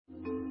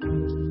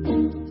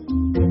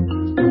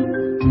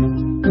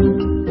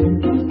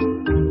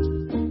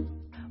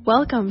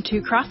Welcome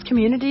to Cross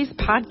Communities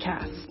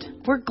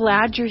Podcast. We're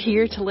glad you're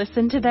here to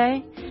listen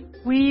today.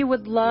 We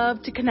would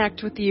love to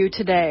connect with you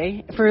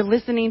today. For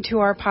listening to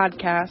our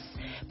podcast,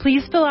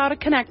 please fill out a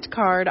Connect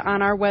card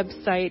on our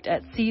website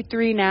at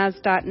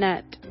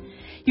c3nas.net.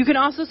 You can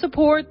also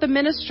support the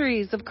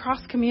ministries of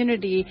Cross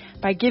Community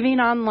by giving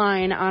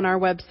online on our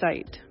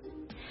website.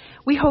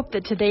 We hope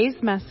that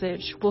today's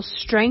message will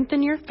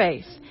strengthen your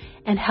faith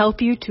and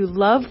help you to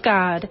love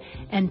God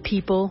and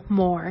people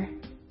more.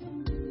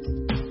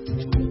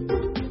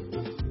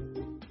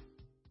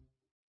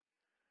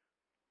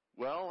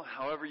 Well,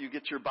 however you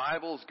get your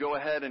Bibles, go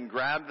ahead and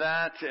grab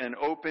that and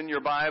open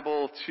your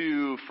Bible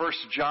to 1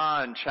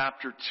 John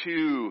chapter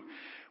 2.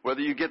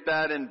 Whether you get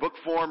that in book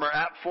form or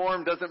app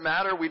form, doesn't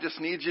matter. We just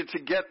need you to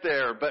get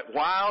there. But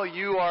while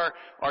you are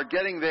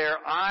getting there,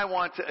 I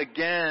want to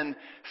again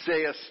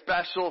say a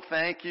special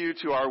thank you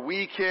to our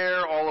We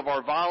Care, all of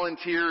our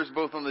volunteers,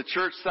 both on the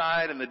church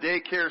side and the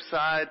daycare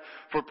side,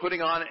 for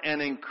putting on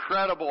an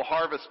incredible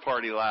harvest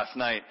party last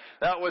night.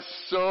 That was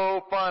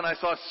so fun. I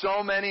saw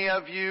so many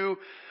of you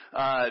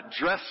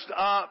dressed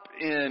up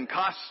in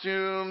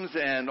costumes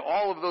and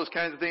all of those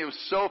kinds of things. It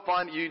was so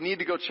fun. You need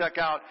to go check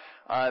out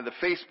the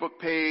Facebook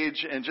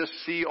page and just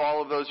see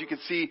all of those. You can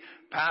see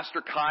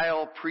Pastor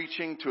Kyle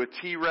preaching to a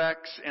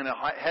T-Rex and a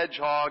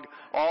hedgehog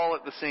all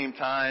at the same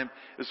time.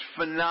 It was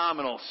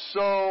phenomenal.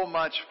 So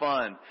much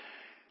fun.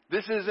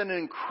 This is an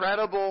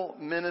incredible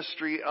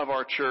ministry of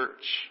our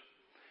church.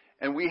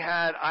 And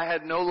I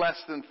had no less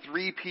than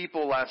 3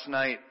 people last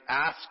night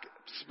ask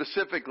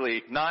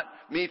specifically, not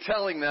me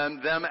telling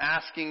them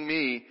asking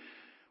me,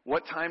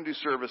 what time do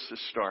services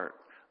start?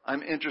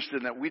 I'm interested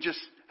in that. We just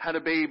had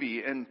a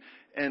baby, and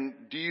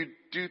do you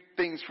do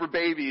things for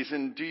babies,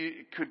 and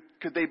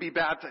could they be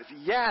baptized?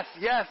 Yes,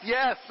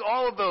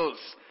 all of those.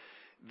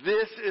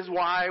 This is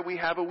why we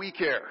have a We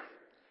Care.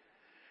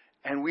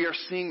 And we are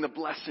seeing the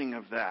blessing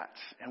of that.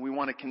 And we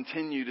want to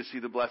continue to see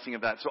the blessing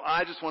of that. So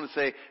I just want to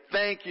say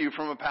thank you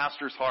from a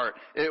pastor's heart.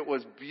 It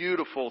was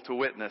beautiful to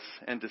witness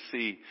and to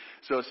see.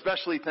 So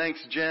especially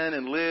thanks Jen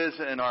and Liz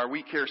and our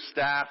We Care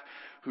staff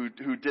who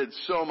did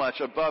so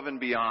much above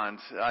and beyond.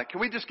 Can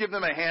we just give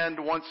them a hand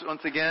once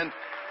again?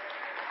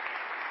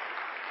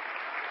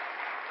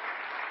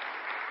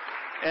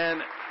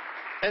 And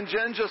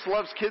Jen just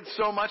loves kids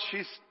so much,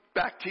 she's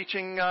back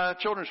teaching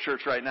children's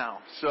church right now.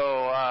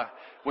 So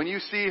when you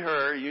see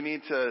her, you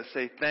need to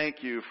say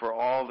thank you for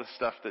all the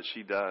stuff that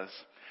she does.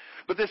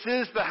 But this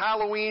is the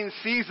Halloween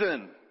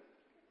season.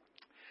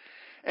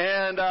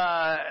 And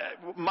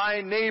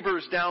my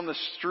neighbors down the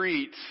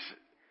street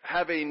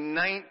have a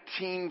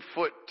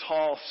 19-foot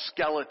tall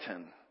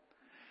skeleton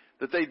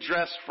that they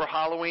dressed for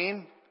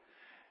Halloween.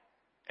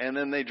 And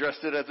then they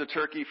dressed it as a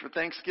turkey for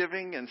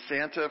Thanksgiving, and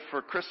Santa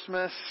for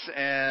Christmas,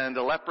 and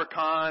a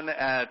leprechaun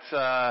at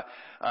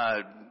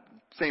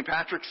St.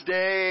 Patrick's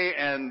Day,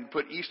 and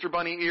put Easter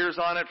bunny ears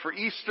on it for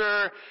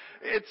Easter.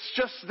 It's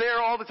just there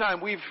all the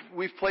time.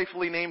 We've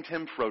playfully named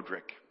him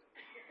Frodrick.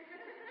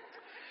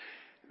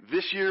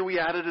 This year we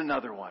added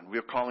another one.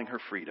 We're calling her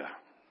Frida.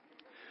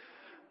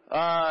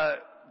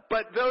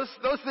 But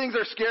those things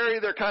are scary.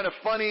 They're kind of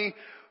funny.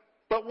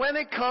 But when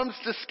it comes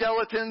to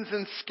skeletons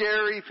and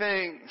scary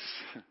things,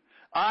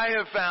 I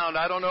have found,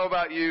 I don't know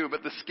about you,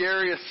 but the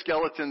scariest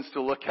skeletons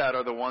to look at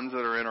are the ones that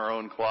are in our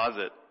own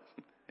closet.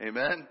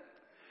 Amen?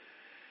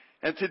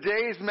 And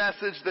today's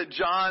message that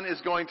John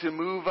is going to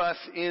move us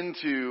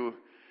into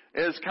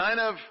is kind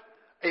of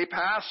a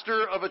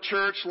pastor of a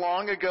church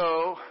long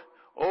ago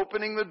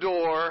opening the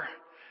door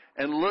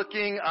and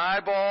looking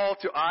eyeball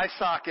to eye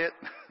socket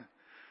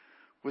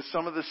with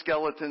some of the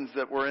skeletons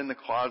that were in the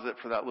closet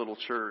for that little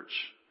church.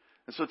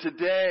 And so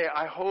today,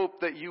 I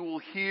hope that you will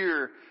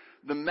hear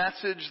the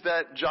message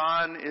that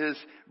John is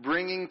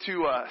bringing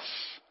to us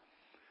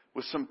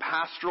with some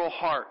pastoral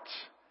heart.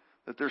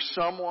 That there's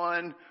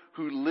someone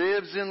who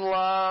lives in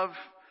love,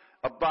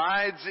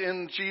 abides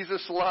in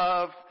Jesus'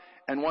 love,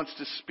 and wants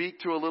to speak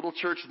to a little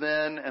church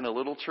then and a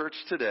little church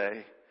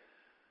today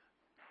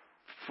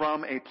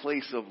from a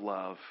place of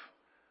love,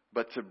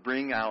 but to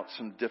bring out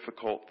some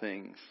difficult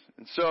things.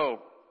 And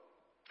so,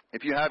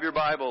 if you have your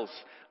Bibles,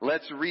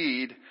 let's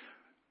read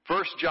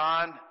 1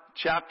 John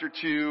chapter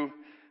 2,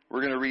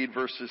 we're going to read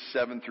verses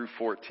 7 through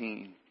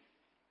 14.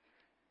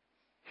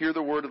 Hear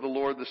the word of the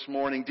Lord this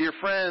morning. Dear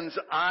friends,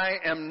 I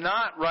am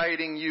not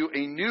writing you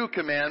a new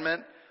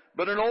commandment,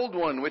 but an old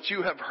one which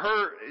you have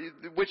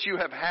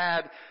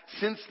had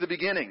since the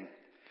beginning.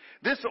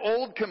 This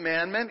old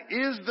commandment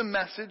is the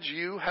message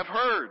you have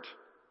heard.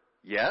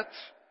 Yet,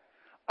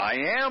 I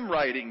am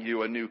writing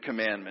you a new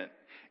commandment.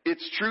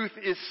 Its truth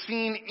is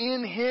seen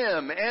in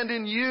Him and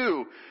in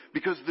you,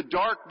 because the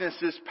darkness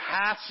is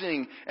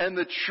passing and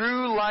the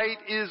true light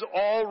is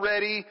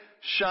already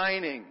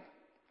shining.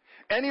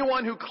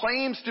 Anyone who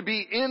claims to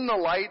be in the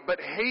light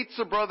but hates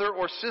a brother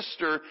or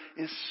sister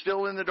is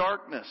still in the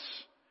darkness.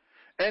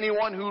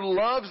 Anyone who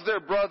loves their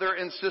brother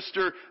and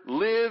sister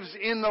lives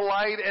in the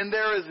light, and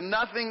there is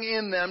nothing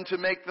in them to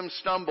make them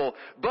stumble.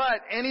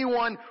 But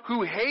anyone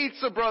who hates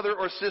a brother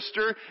or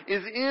sister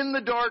is in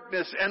the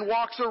darkness and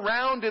walks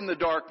around in the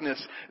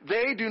darkness.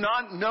 They do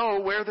not know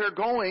where they're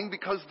going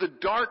because the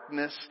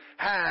darkness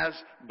has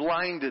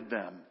blinded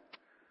them.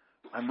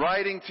 I'm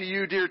writing to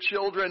you, dear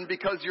children,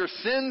 because your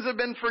sins have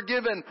been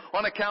forgiven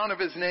on account of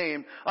His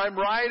name. I'm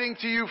writing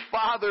to you,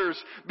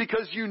 fathers,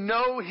 because you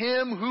know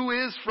Him who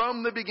is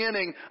from the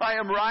beginning. I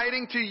am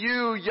writing to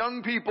you,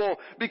 young people,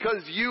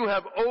 because you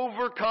have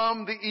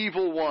overcome the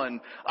evil one.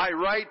 I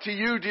write to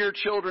you, dear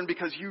children,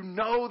 because you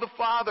know the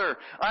Father.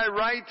 I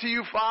write to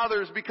you,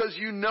 fathers, because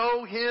you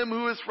know Him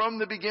who is from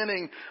the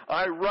beginning.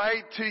 I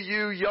write to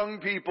you, young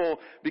people,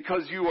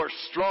 because you are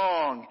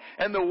strong,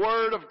 and the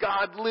Word of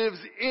God lives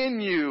in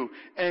you,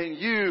 and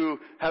you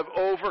have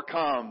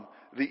overcome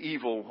the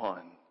evil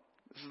one.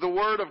 This is the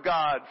Word of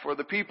God for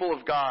the people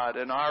of God,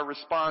 and our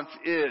response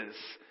is,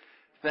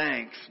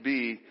 thanks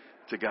be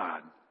to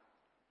God.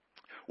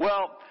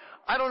 Well,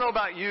 I don't know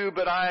about you,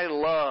 but I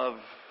love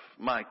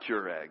my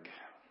Keurig.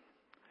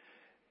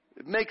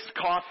 It makes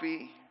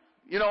coffee.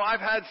 You know,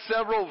 I've had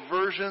several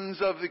versions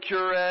of the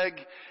Keurig.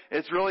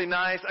 It's really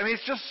nice. I mean,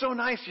 it's just so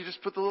nice. You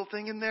just put the little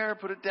thing in there,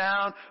 put it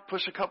down,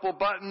 push a couple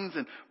buttons,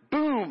 and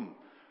boom!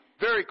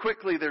 Very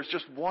quickly, there's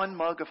just one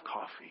mug of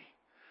coffee.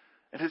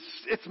 And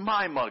it's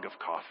my mug of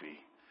coffee.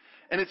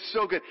 And it's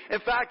so good. In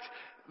fact,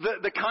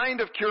 the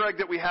kind of Keurig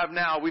that we have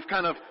now, we've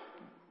kind of,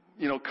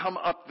 come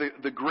up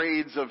the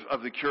grades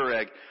of the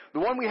Keurig.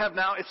 The one we have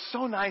now, it's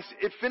so nice.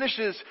 It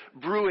finishes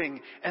brewing,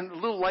 and the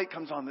little light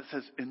comes on that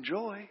says,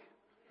 enjoy.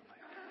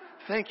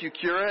 Thank you,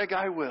 Keurig,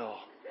 I will.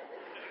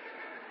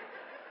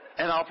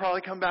 And I'll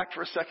probably come back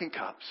for a second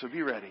cup, so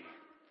be ready.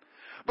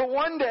 But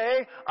one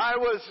day, I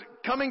was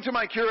coming to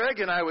my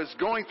Keurig and I was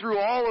going through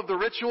all of the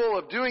ritual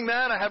of doing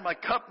that. I had my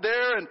cup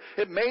there and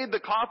it made the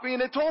coffee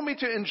and it told me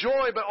to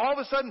enjoy. But all of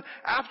a sudden,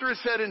 after it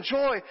said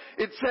enjoy,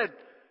 it said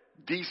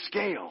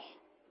descale.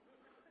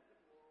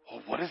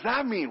 Well, what does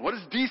that mean? What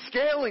does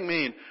descaling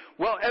mean?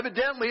 Well,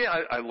 evidently,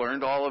 I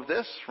learned all of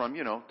this from,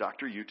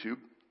 Dr. YouTube.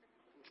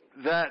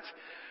 That,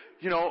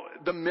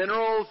 the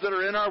minerals that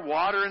are in our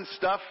water and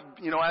stuff,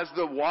 as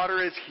the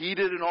water is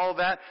heated and all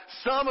that,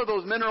 some of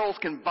those minerals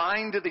can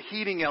bind to the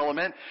heating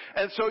element,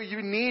 and so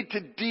you need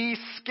to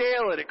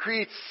descale it. It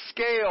creates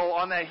scale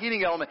on that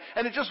heating element,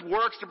 and it just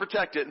works to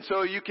protect it. And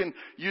so you can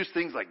use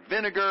things like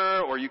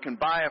vinegar, or you can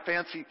buy a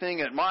fancy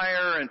thing at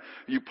Meijer, and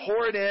you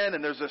pour it in,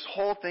 and there's this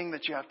whole thing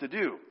that you have to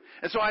do.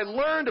 And so I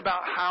learned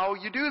about how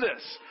you do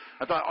this.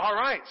 I thought, all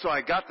right, so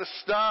I got the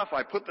stuff,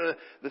 I put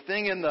the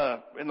thing in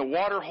the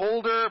water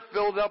holder,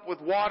 filled it up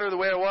with water the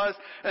way it was,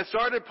 and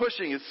started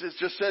pushing. It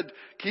just said,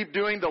 keep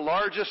doing the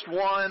largest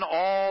one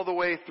all the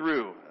way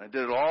through. I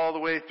did it all the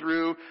way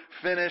through,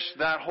 finished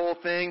that whole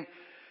thing,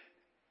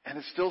 and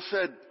it still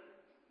said,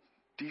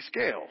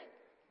 descale.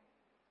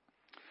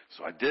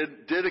 So I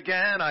did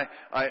again. I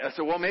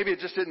said, well, maybe it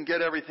just didn't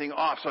get everything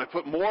off. So I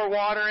put more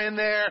water in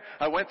there.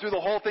 I went through the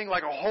whole thing,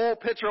 like a whole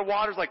pitcher of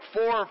water, like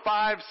 4 or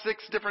 5,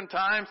 6 different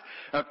times.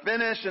 I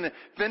finished, and it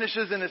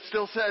finishes, and it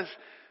still says,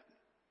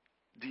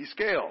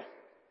 descale.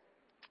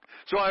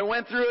 So I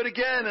went through it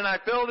again, and I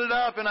filled it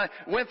up, and I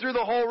went through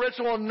the whole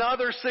ritual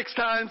another 6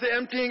 times,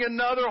 emptying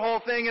another whole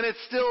thing, and it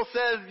still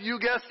says, you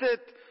guessed it,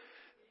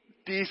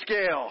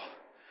 descale.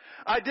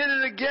 I did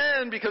it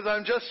again because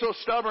I'm just so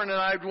stubborn and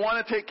I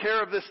want to take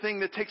care of this thing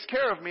that takes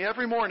care of me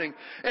every morning.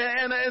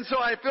 And so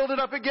I filled it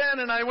up again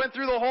and I went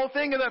through the whole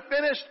thing and I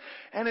finished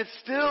and it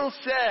still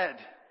said,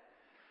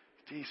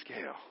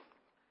 descale.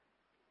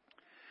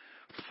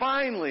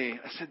 Finally,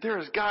 I said, there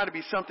has got to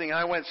be something. And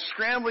I went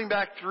scrambling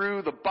back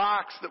through the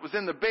box that was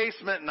in the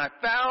basement and I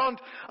found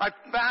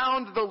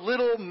the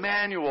little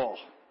manual.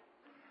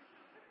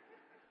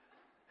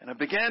 And I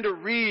began to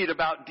read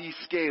about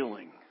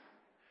descaling.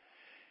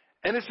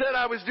 And it said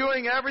I was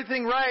doing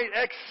everything right,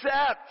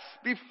 except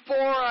before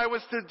I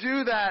was to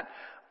do that,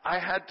 I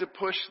had to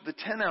push the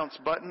 10-ounce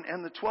button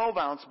and the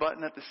 12-ounce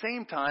button at the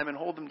same time and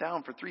hold them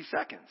down for 3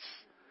 seconds.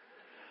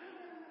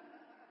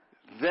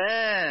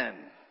 Then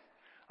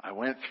I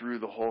went through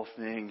the whole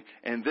thing,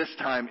 and this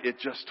time it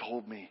just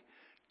told me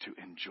to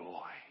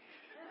enjoy.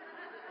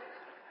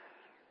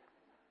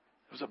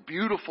 It was a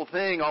beautiful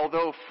thing,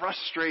 although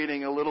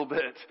frustrating a little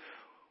bit.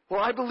 Well,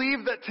 I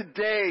believe that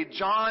today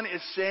John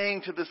is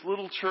saying to this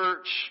little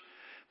church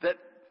that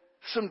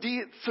some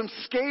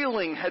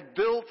scaling had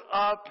built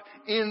up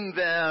in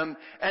them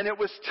and it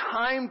was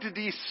time to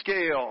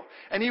descale.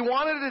 And he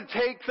wanted to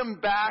take them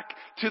back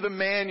to the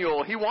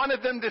manual. He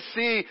wanted them to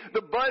see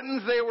the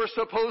buttons they were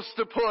supposed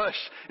to push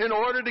in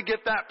order to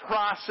get that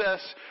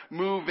process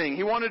moving.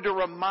 He wanted to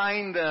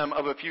remind them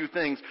of a few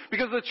things.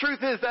 Because the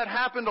truth is that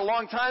happened a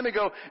long time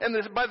ago, and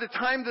by the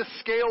time the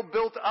scale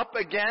built up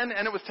again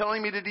and it was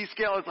telling me to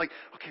descale, it's like,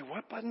 okay,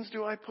 what buttons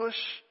do I push?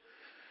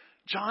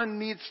 John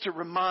needs to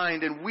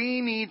remind, and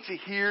we need to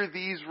hear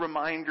these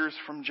reminders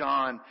from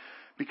John,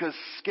 because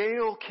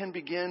scale can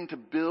begin to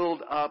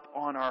build up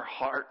on our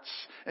hearts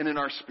and in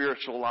our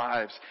spiritual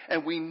lives.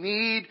 And we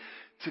need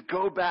to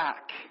go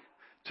back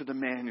to the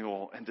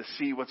manual and to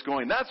see what's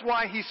going. That's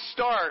why he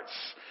starts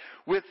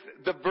with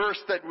the verse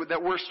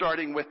that we're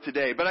starting with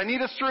today. But I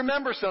need us to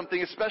remember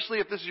something, especially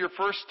if this is your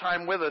first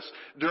time with us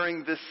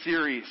during this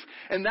series.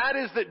 And that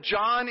is that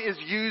John is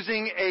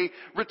using a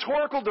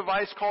rhetorical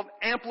device called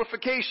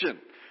amplification.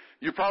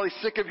 You're probably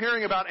sick of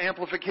hearing about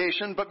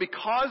amplification, but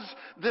because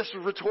this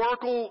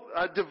rhetorical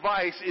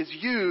device is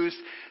used,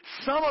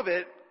 some of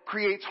it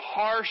creates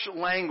harsh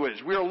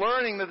language. We are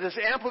learning that this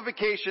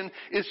amplification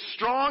is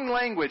strong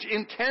language,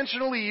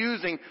 intentionally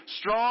using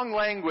strong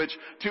language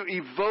to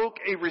evoke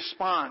a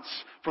response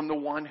from the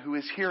one who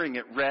is hearing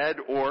it read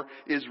or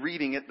is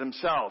reading it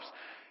themselves.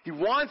 He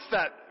wants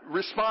that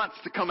response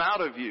to come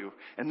out of you,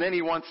 and then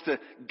he wants to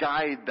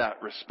guide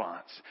that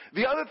response.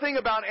 The other thing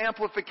about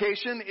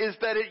amplification is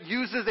that it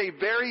uses a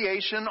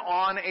variation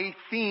on a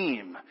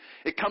theme.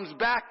 It comes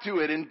back to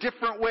it in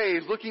different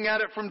ways, looking at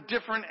it from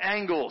different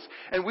angles.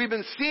 And we've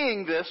been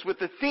seeing this with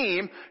the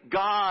theme,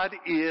 God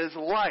is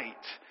light.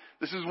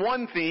 This is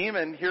one theme,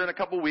 and here in a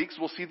couple weeks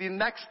we'll see the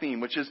next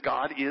theme, which is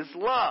God is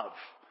love.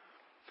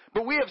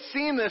 But we have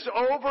seen this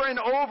over and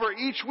over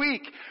each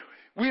week.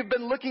 We've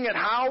been looking at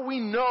how we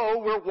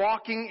know we're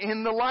walking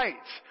in the light.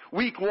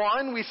 Week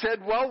 1, we said,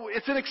 well,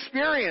 it's an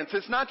experience.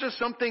 It's not just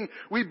something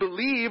we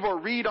believe or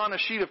read on a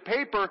sheet of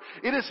paper.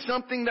 It is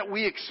something that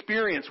we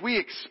experience. We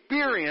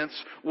experience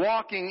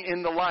walking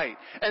in the light.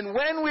 And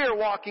when we are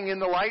walking in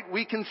the light,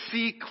 we can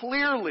see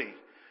clearly.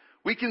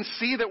 We can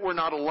see that we're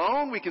not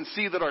alone. We can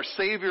see that our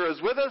Savior is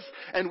with us.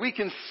 And we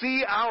can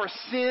see our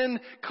sin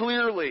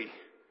clearly.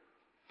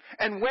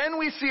 And when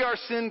we see our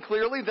sin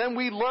clearly, then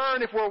we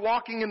learn, if we're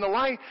walking in the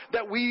light,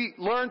 that we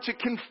learn to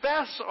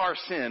confess our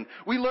sin.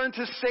 We learn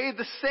to say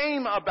the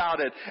same about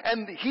it.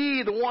 And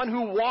He, the one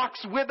who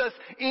walks with us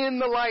in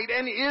the light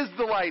and is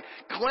the light,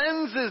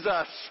 cleanses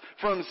us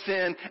from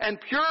sin and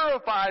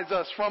purifies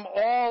us from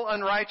all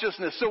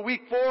unrighteousness. So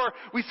week 4,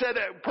 we said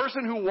a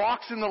person who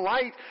walks in the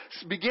light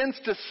begins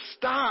to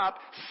stop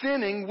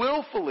sinning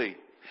willfully.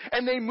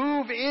 And they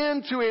move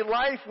into a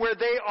life where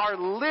they are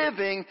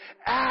living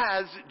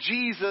as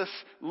Jesus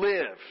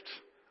lived.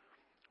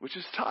 Which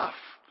is tough,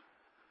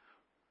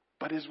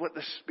 but is what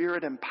the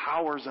Spirit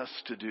empowers us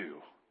to do.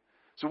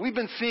 So we've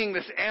been seeing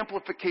this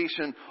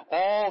amplification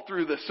all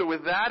through this. So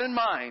with that in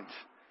mind,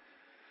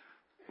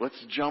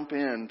 let's jump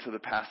into the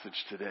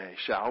passage today,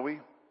 shall we?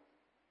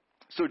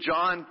 So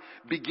John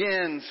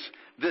begins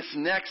this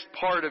next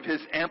part of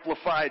his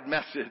amplified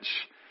message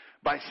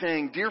by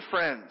saying, "Dear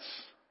friends,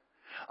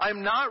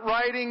 I'm not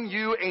writing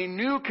you a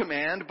new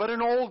command, but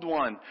an old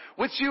one,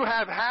 which you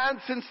have had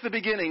since the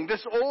beginning.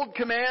 This old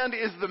command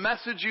is the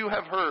message you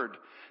have heard."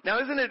 Now,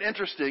 isn't it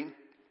interesting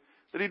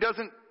that he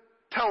doesn't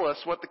tell us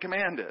what the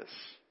command is?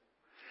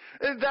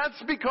 That's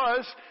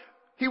because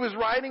he was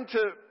writing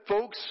to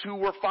folks who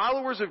were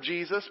followers of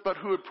Jesus, but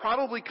who had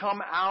probably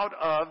come out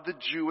of the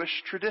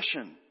Jewish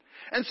tradition.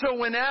 And so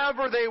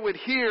whenever they would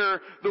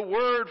hear the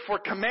word for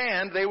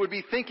command, they would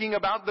be thinking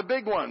about the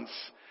big ones.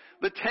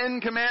 The 10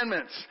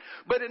 Commandments.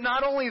 But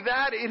not only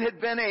that, it had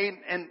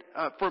been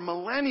for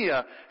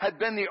millennia, had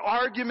been the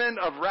argument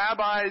of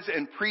rabbis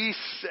and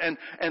priests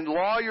and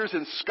lawyers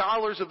and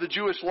scholars of the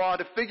Jewish law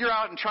to figure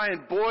out and try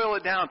and boil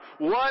it down.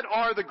 What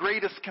are the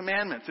greatest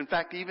commandments? In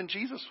fact, even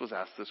Jesus was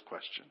asked this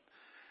question.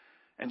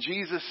 And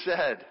Jesus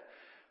said,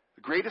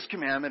 the greatest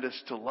commandment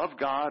is to love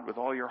God with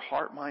all your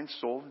heart, mind,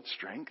 soul, and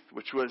strength,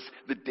 which was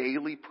the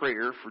daily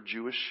prayer for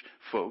Jewish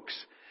folks,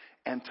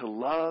 and to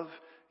love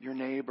your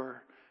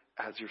neighbor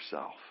as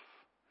yourself.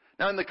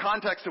 Now, in the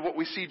context of what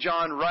we see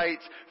John write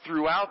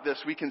throughout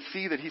this, we can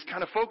see that he's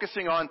kind of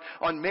focusing on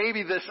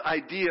maybe this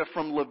idea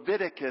from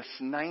Leviticus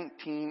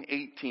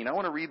 19:18. I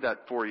want to read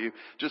that for you,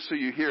 just so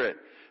you hear it.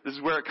 This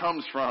is where it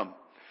comes from.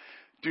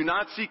 "Do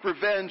not seek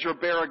revenge or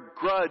bear a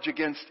grudge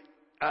against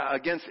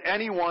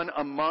anyone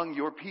among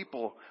your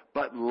people,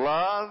 but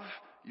love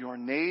your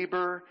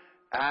neighbor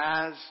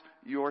as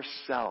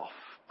yourself.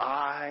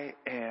 I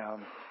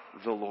am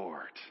the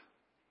Lord."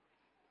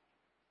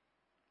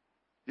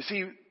 You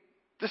see,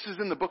 this is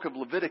in the book of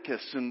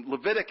Leviticus, and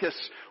Leviticus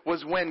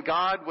was when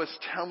God was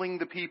telling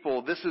the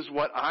people, this is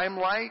what I'm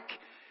like,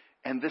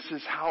 and this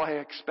is how I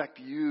expect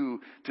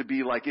you to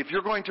be like. If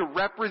you're going to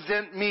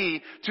represent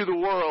me to the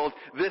world,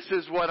 this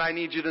is what I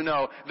need you to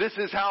know. This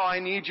is how I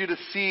need you to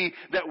see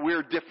that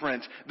we're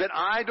different. That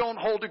I don't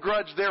hold a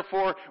grudge,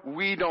 therefore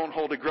we don't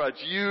hold a grudge.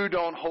 You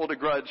don't hold a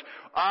grudge.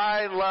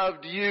 I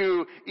loved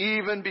you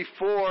even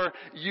before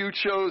you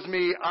chose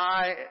me.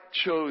 I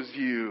chose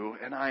you,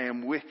 and I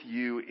am with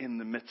you in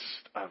the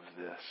midst of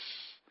this.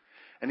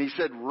 And he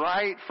said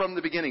right from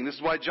the beginning, this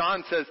is why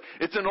John says,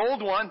 it's an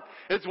old one.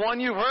 It's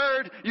one you've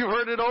heard. You've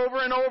heard it over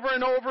and over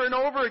and over and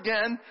over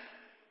again.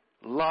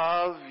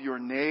 Love your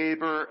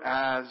neighbor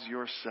as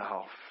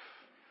yourself.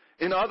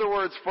 In other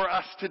words, for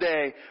us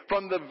today,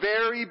 from the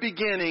very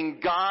beginning,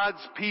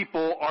 God's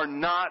people are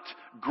not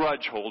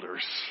grudge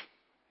holders.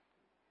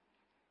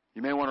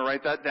 You may want to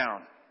write that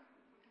down.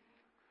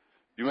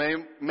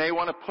 You may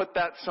want to put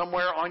that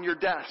somewhere on your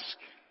desk.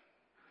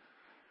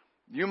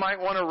 You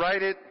might want to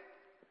write it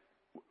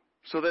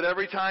So that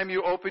every time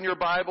you open your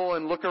Bible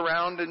and look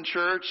around in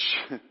church,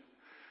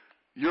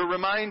 you're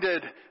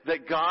reminded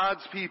that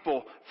God's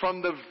people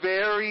from the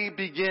very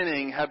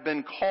beginning have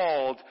been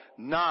called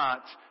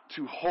not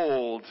to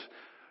hold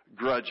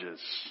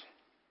grudges.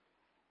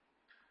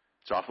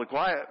 It's awfully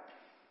quiet.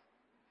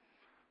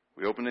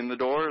 We opening the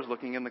doors,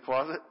 looking in the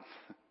closet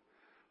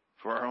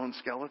for our own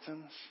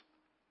skeletons.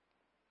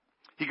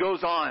 He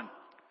goes on.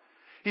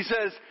 He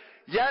says,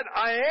 "Yet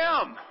I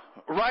am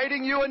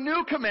writing you a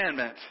new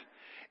commandment.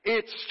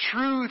 Its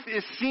truth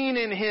is seen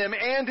in him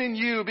and in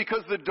you,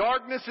 because the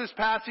darkness is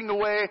passing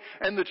away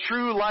and the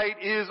true light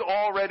is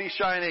already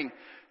shining."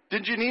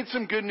 Did you need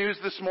some good news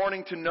this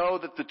morning to know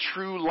that the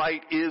true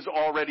light is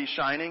already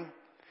shining?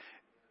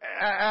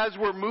 As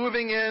we're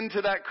moving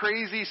into that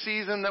crazy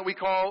season that we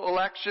call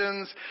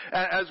elections,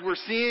 as we're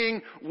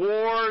seeing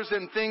wars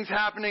and things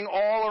happening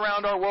all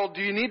around our world,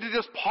 do you need to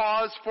just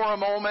pause for a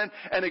moment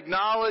and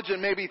acknowledge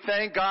and maybe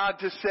thank God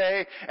to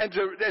say and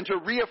to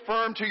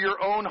reaffirm to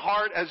your own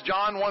heart, as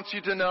John wants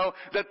you to know,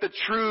 that the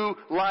true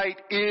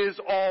light is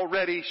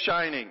already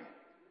shining?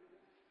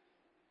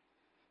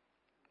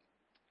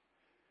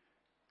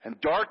 And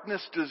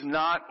darkness does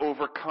not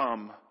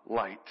overcome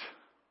light.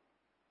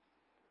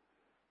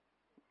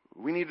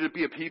 We need to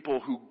be a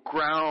people who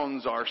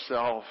grounds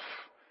ourselves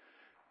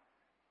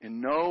in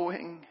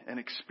knowing and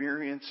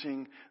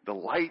experiencing the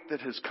light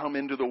that has come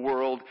into the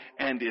world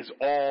and is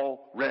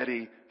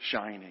already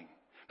shining.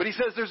 But he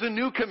says there's a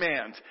new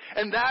command.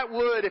 And that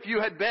would, if you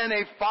had been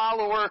a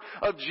follower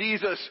of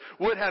Jesus,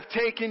 would have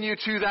taken you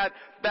to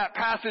that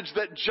passage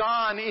that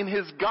John in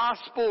his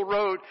gospel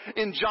wrote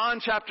in John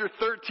chapter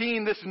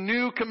 13, this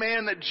new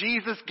command that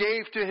Jesus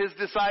gave to his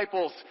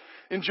disciples.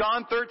 In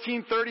John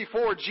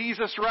 13:34,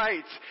 Jesus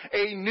writes,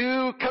 "A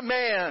new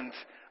command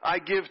I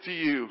give to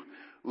you.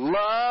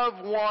 Love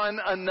one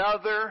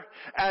another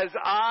as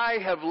I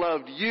have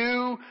loved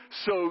you,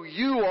 so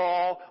you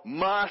all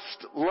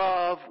must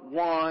love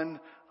one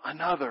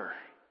another."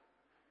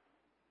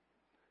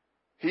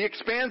 He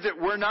expands it.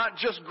 We're not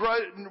just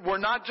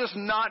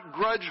not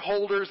grudge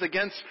holders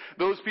against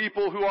those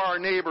people who are our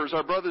neighbors,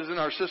 our brothers and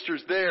our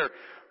sisters there.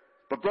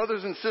 But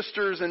brothers and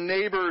sisters and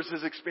neighbors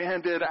is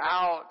expanded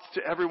out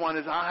to everyone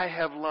as I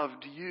have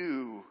loved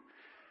you.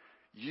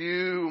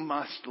 You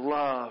must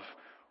love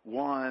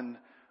one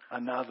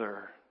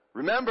another.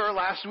 Remember,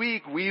 last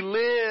week, we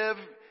live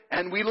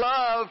and we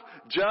love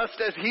just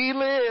as He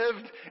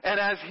lived and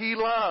as He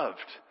loved.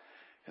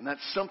 And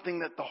that's something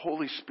that the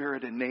Holy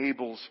Spirit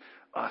enables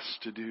us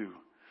to do.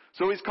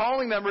 So He's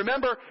calling them.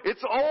 Remember,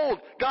 it's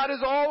old. God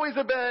has always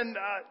been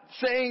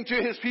saying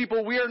to His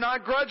people, we are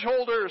not grudge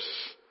holders.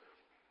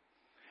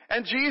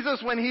 And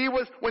Jesus,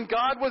 when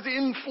God was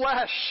in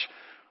flesh,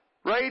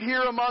 right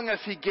here among us,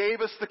 He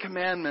gave us the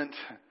commandment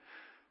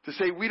to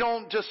say we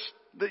don't just,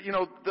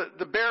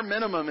 the bare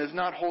minimum is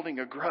not holding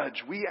a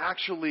grudge. We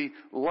actually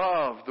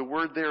love. The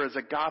word there is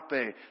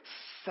agape,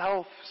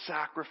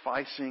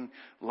 self-sacrificing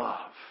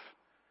love.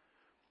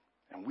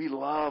 And we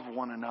love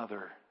one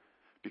another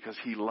because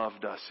He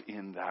loved us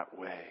in that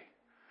way.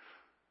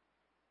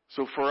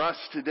 So for us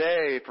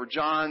today, for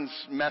John's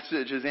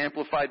message, his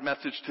amplified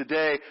message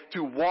today,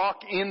 to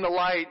walk in the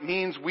light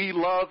means we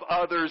love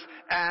others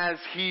as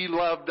He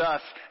loved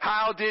us.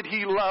 How did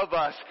He love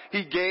us?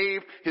 He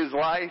gave His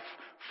life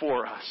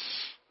for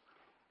us.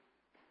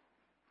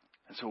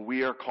 And so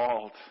we are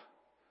called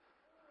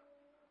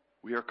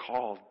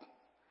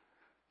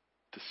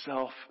to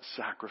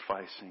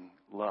self-sacrificing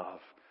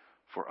love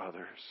for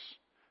others.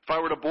 If I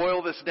were to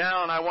boil this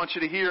down, I want you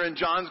to hear, and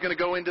John's going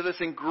to go into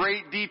this in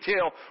great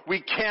detail,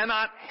 we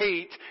cannot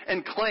hate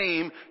and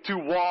claim to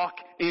walk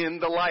in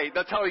the light.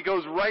 That's how he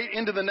goes right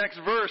into the next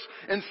verse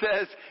and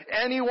says,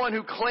 anyone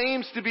who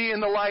claims to be in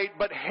the light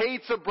but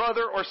hates a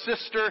brother or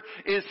sister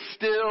is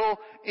still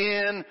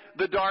in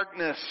the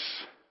darkness.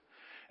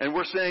 And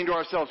we're saying to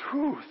ourselves,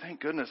 whew, thank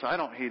goodness I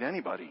don't hate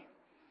anybody.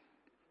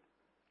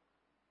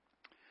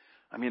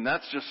 I mean,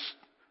 that's just,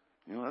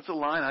 that's a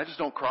line. I just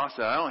don't cross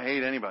that. I don't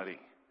hate anybody.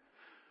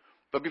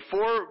 But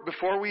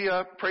before we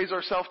praise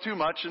ourselves too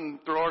much and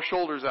throw our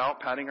shoulders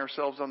out, patting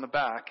ourselves on the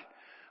back,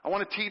 I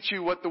want to teach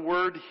you what the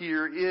word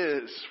here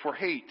is for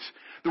hate.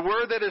 The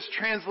word that is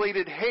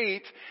translated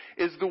hate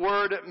is the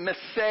word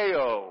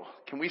meseo.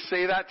 Can we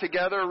say that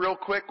together real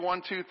quick?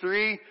 1, 2,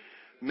 3.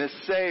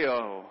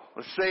 Meseo.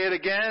 Let's say it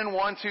again.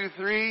 1, 2,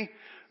 3.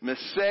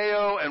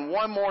 Meseo. And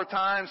one more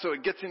time so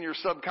it gets in your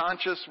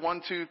subconscious.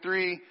 1, 2,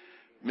 3.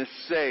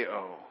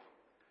 Meseo.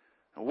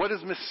 Now, what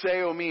does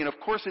meseo mean? Of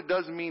course it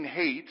does mean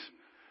hate.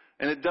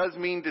 And it does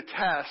mean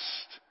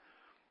detest.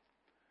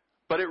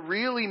 But it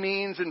really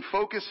means and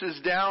focuses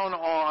down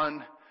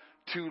on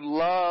to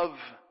love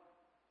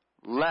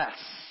less.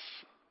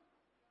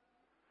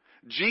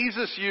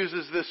 Jesus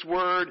uses this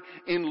word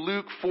in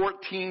Luke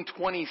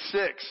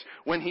 14:26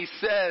 when He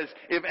says,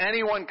 if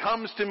anyone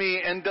comes to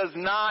me and does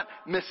not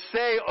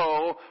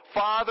meseo,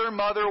 father,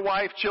 mother,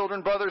 wife,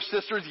 children, brothers,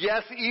 sisters,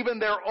 yes, even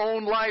their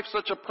own life,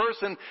 such a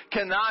person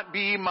cannot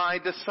be my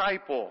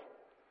disciple.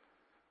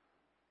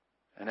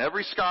 And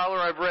every scholar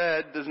I've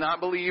read does not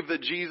believe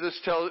that Jesus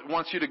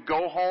wants you to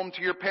go home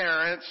to your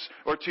parents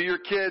or to your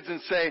kids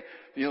and say,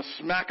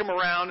 smack them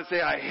around and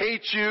say, I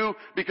hate you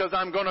because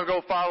I'm going to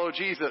go follow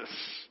Jesus.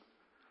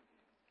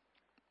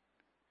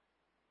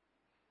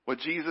 What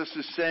Jesus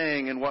is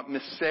saying and what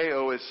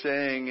Miseo is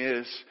saying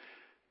is,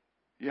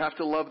 you have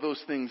to love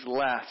those things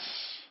less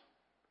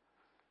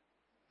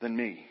than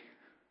me.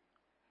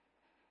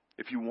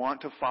 If you want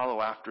to follow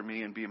after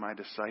me and be my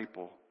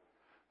disciple.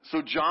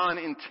 So John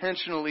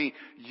intentionally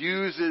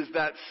uses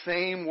that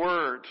same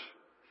word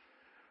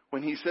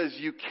when he says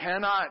you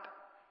cannot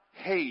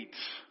hate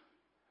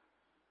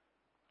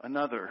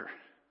another.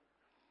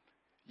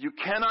 You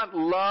cannot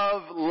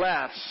love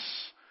less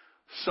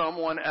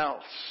someone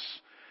else.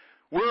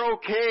 We're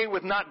okay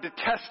with not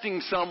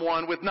detesting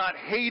someone, with not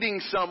hating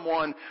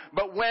someone,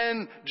 but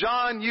when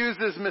John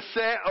uses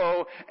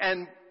miseo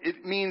and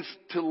it means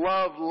to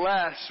love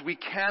less, we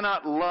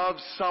cannot love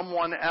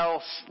someone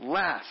else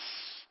less.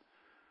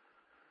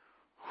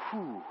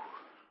 Whew.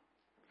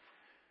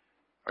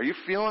 Are you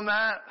feeling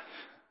that?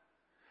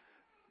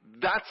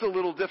 That's a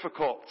little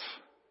difficult.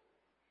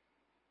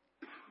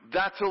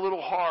 That's a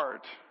little hard.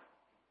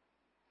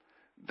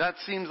 That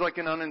seems like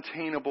an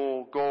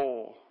unattainable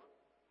goal.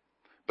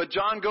 But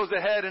John goes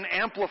ahead and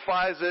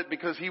amplifies it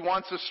because he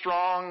wants a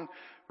strong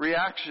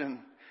reaction.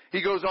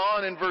 He goes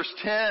on in verse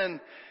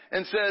 10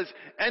 and says,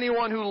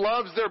 anyone who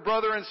loves their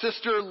brother and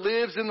sister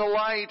lives in the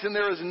light, and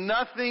there is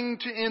nothing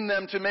in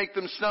them to make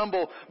them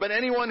stumble. But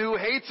anyone who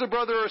hates a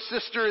brother or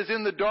sister is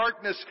in the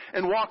darkness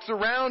and walks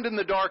around in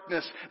the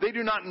darkness. They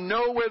do not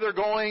know where they're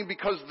going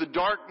because the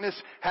darkness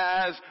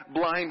has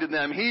blinded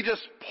them. He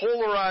just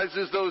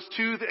polarizes those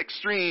two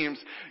extremes.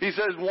 He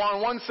says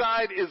on one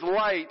side is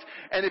light,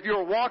 and if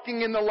you're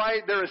walking in the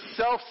light, there is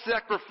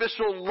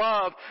self-sacrificial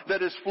love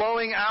that is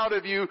flowing out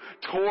of you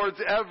towards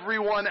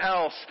everyone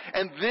else.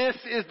 And this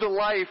is the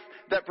life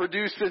that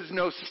produces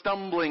no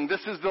stumbling.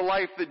 This is the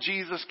life that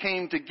Jesus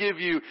came to give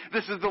you.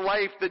 This is the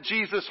life that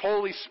Jesus'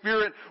 Holy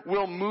Spirit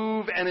will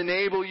move and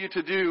enable you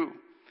to do.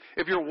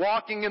 If you're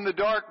walking in the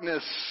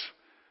darkness,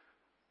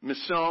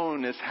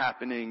 Meson is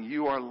happening.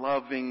 You are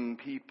loving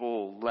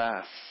people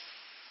less.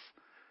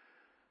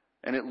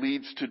 And it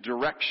leads to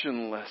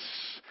directionless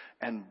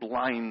and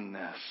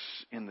blindness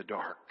in the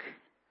dark.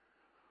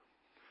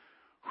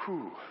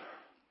 Whew.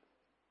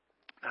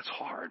 That's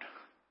hard.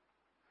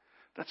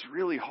 That's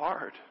really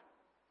hard.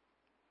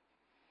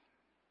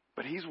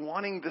 But he's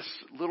wanting this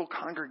little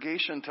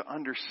congregation to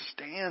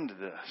understand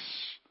this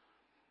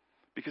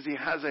because he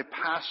has a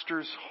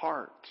pastor's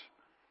heart.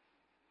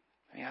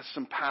 He has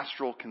some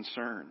pastoral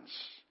concerns.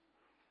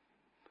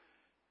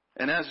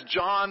 And as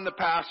John the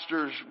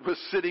pastor was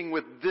sitting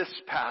with this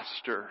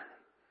pastor,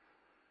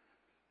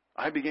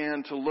 I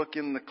began to look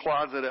in the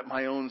closet at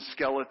my own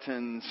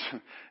skeletons,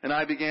 and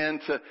I began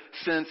to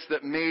sense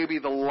that maybe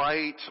the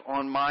light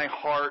on my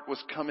heart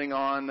was coming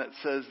on that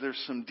says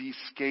there's some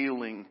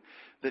descaling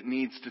that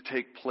needs to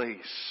take place.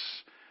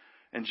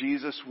 And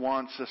Jesus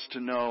wants us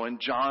to know,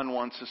 and John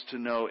wants us to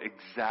know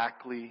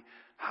exactly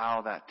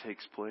how that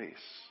takes place.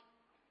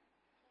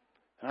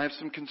 And I have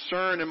some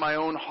concern in my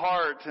own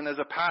heart, and as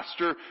a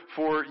pastor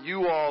for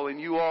you all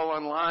and you all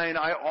online,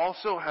 I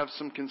also have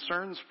some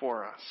concerns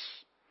for us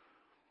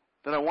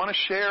that I want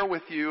to share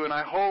with you, and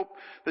I hope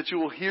that you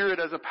will hear it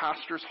as a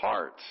pastor's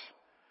heart.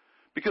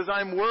 Because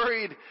I'm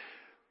worried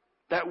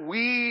that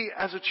we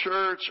as a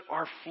church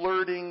are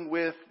flirting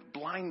with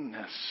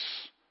blindness.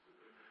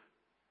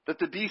 That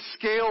the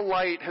descale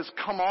light has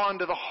come on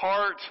to the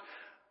heart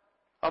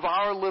of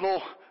our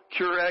little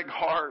Keurig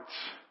hearts.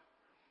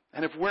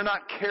 And if we're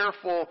not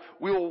careful,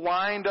 we will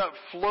wind up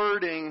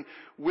flirting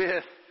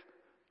with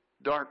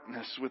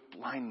darkness, with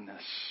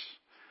blindness.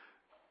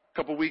 A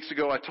couple weeks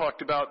ago I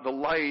talked about the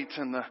light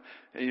and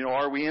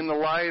are we in the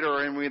light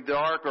or are we in the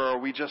dark, or are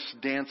we just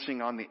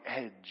dancing on the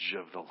edge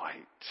of the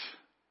light?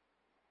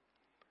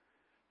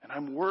 And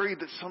I'm worried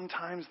that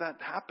sometimes that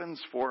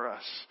happens for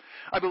us.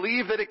 I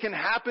believe that it can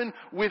happen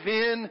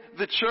within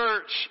the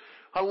church.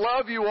 I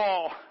love you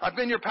all. I've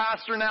been your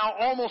pastor now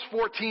almost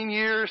 14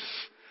 years.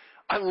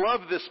 I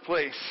love this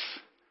place.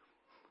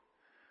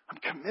 I'm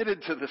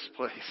committed to this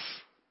place.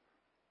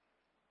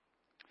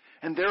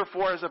 And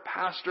therefore, as a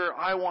pastor,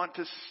 I want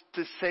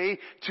to say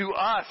to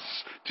us,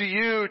 to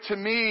you, to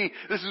me,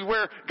 this is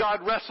where God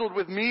wrestled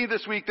with me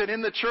this week, that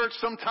in the church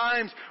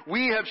sometimes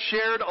we have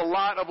shared a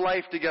lot of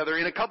life together.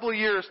 In a couple of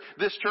years,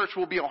 this church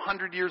will be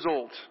 100 years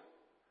old.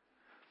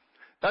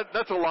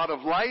 That's a lot of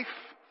life.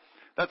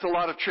 That's a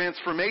lot of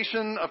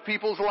transformation of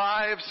people's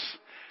lives.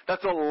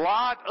 That's a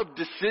lot of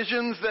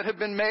decisions that have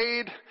been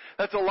made.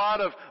 That's a lot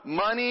of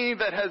money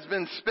that has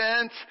been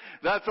spent.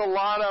 That's a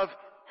lot of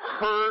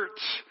hurt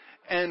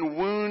and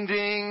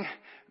wounding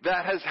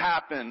that has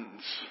happened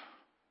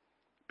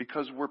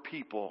because we're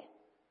people.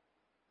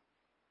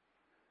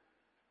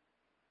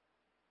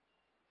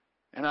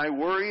 And I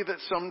worry that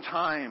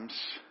sometimes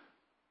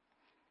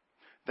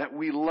that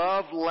we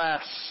love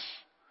less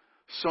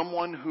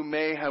someone who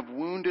may have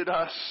wounded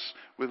us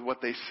with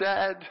what they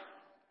said,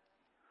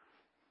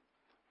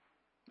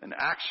 an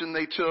action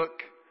they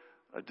took,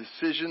 a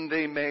decision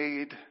they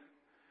made.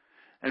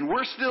 And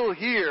we're still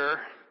here.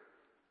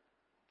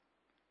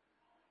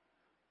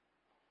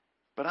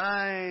 But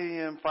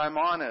if I'm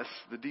honest,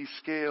 the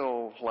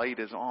descale light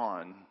is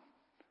on.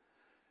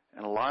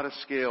 And a lot of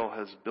scale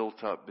has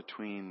built up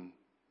between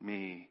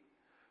me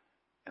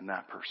and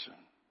that person.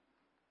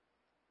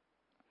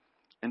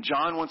 And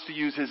John wants to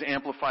use his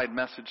amplified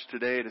message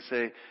today to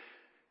say,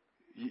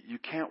 you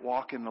can't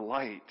walk in the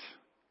light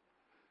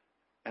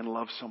and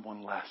love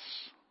someone less.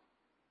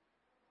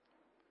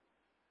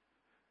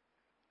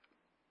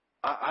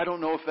 I don't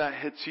know if that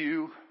hits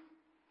you.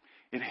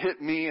 It hit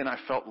me, and I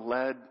felt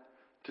led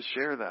to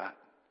share that.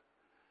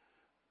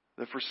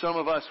 That for some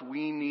of us,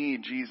 we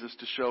need Jesus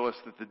to show us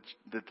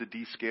that the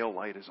descale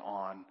light is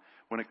on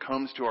when it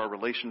comes to our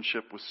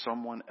relationship with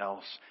someone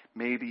else,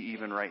 maybe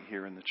even right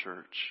here in the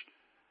church.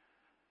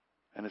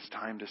 And it's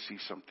time to see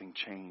something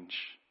change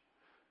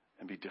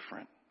and be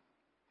different.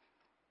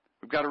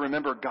 We've got to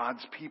remember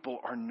God's people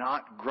are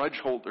not grudge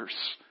holders.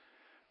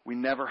 We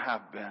never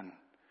have been.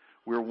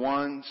 We're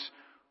ones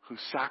who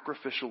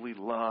sacrificially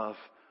love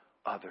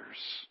others.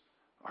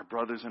 Our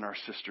brothers and our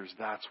sisters,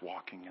 that's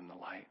walking in the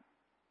light.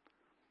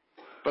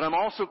 But I'm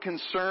also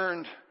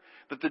concerned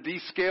that the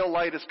descale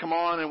light has come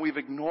on and we've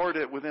ignored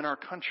it within our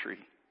country.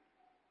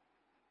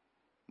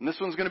 And this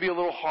one's going to be a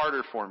little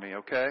harder for me,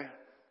 okay?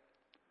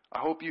 I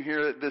hope you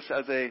hear this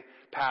as a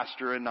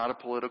pastor and not a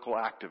political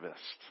activist.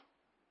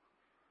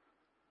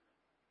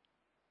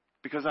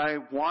 Because I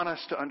want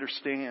us to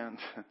understand,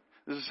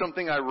 this is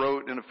something I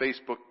wrote in a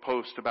Facebook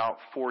post about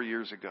 4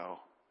 years ago.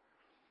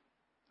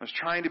 I was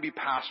trying to be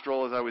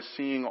pastoral as I was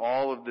seeing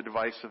all of the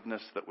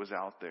divisiveness that was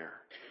out there.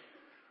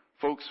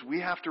 Folks, we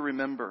have to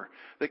remember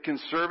that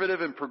conservative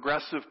and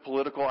progressive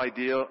political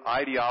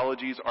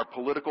ideologies are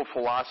political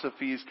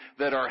philosophies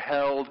that are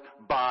held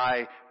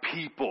by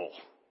people.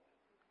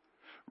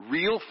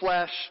 Real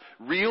flesh,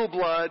 real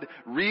blood,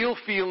 real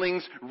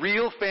feelings,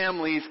 real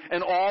families,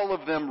 and all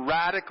of them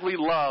radically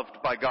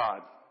loved by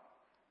God,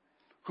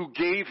 who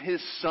gave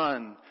His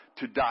Son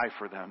to die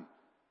for them.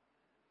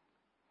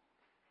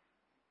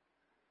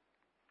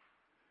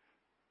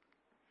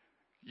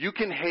 You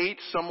can hate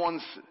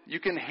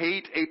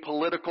a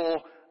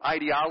political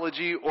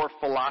ideology or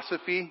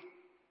philosophy,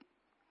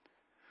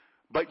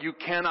 but you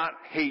cannot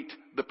hate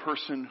the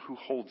person who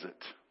holds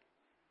it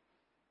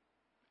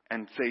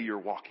and say you're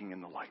walking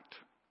in the light.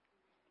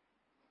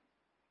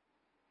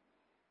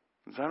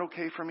 Is that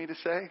okay for me to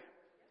say?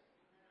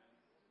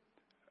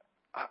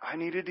 I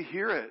needed to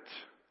hear it.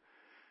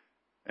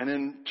 And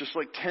in just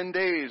like 10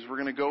 days, we're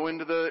going to go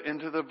into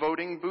the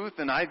voting booth,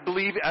 and I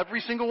believe every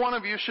single one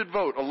of you should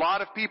vote. A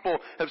lot of people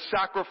have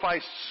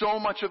sacrificed so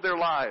much of their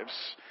lives,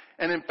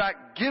 and in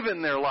fact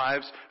given their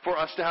lives for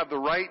us to have the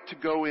right to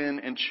go in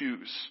and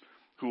choose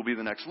who will be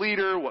the next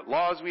leader, what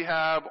laws we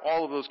have,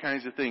 all of those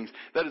kinds of things.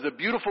 That is a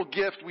beautiful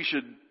gift. We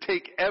should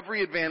take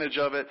every advantage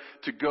of it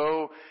to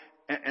go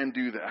and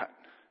do that.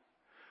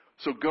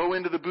 So go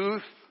into the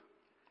booth,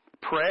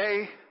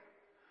 pray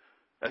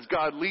as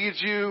God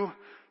leads you.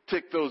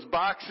 Tick those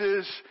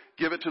boxes,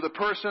 give it to the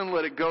person,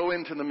 let it go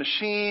into the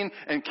machine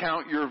and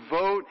count your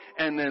vote,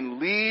 and then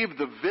leave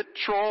the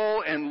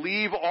vitriol and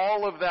leave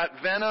all of that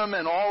venom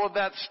and all of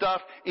that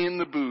stuff in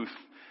the booth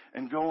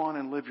and go on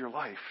and live your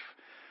life.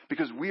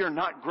 Because we are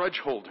not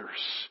grudge holders.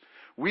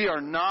 We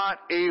are not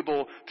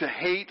able to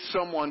hate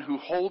someone who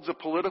holds a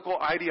political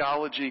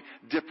ideology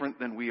different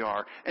than we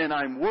are. And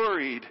I'm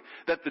worried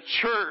that the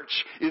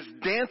church is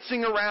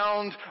dancing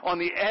around on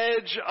the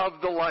edge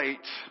of the light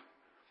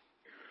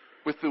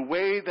with the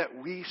way that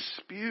we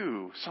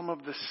spew some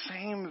of the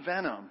same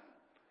venom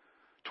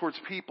towards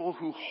people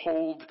who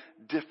hold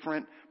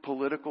different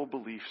political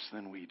beliefs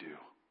than we do.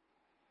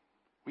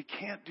 We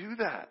can't do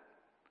that.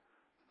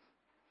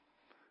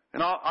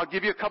 And I'll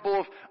give you a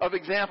couple of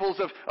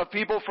examples of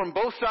people from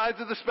both sides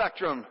of the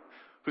spectrum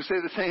who say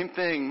the same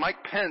thing.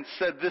 Mike Pence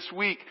said this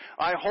week,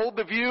 I hold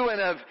the view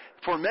and have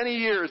for many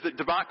years that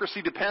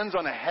democracy depends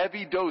on a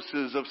heavy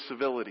doses of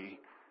civility.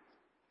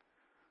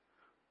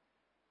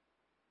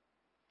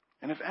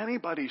 And if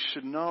anybody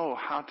should know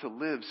how to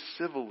live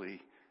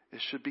civilly,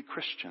 it should be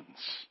Christians.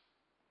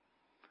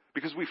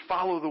 Because we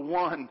follow the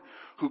one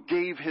who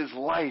gave His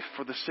life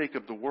for the sake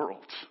of the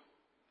world.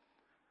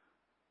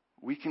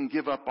 We can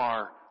give up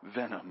our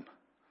venom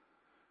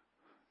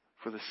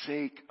for the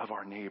sake of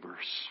our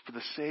neighbors, for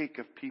the sake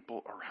of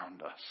people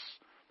around us.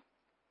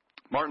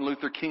 Martin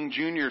Luther King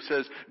Jr.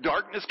 says,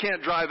 darkness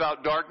can't drive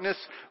out darkness.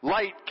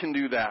 Light can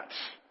do that.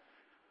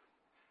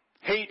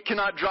 Hate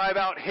cannot drive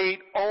out hate.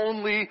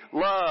 Only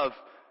love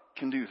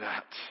can do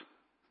that.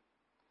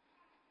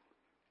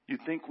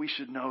 You'd think we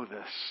should know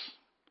this.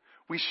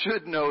 We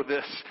should know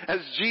this. As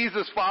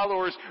Jesus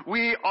followers,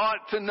 we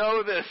ought to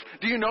know this.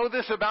 Do you know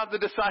this about the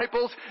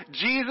disciples?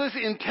 Jesus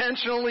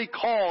intentionally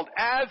called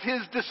as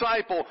His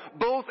disciple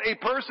both a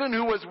person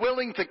who was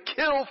willing to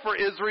kill for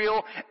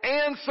Israel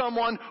and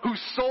someone who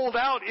sold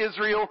out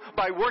Israel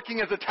by working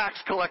as a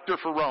tax collector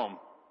for Rome.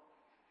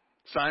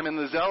 Simon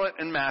the Zealot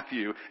and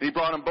Matthew. And he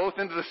brought them both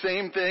into the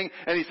same thing,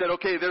 and he said,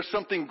 okay, there's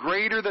something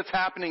greater that's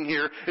happening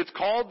here. It's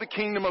called the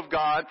kingdom of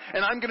God,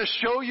 and I'm going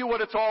to show you what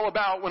it's all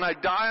about when I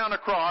die on a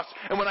cross.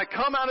 And when I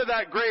come out of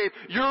that grave,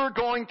 you're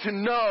going to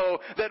know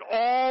that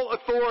all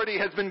authority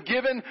has been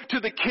given to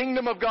the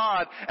kingdom of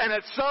God. And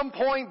at some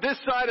point this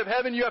side of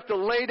heaven, you have to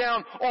lay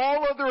down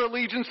all other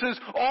allegiances,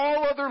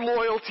 all other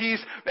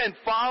loyalties, and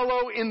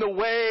follow in the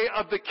way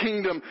of the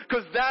kingdom.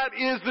 Because that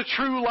is the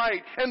true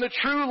light. And the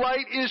true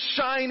light is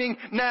shining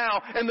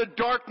now, and the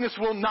darkness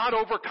will not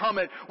overcome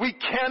it. We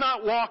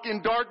cannot walk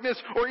in darkness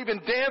or even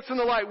dance in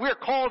the light. We are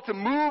called to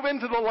move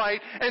into the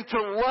light and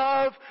to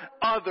love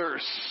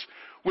others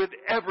with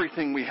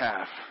everything we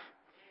have.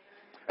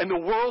 And the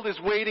world is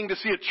waiting to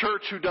see a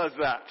church who does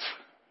that.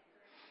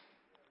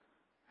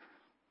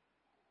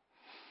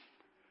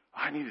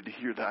 I needed to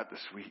hear that this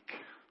week.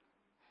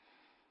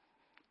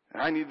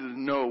 And I needed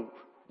to know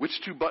which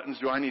two buttons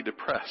do I need to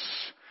press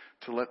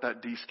to let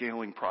that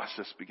descaling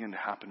process begin to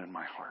happen in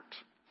my heart.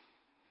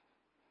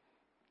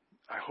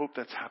 I hope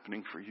that's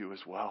happening for you as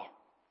well.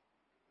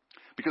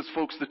 Because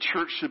folks, the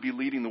church should be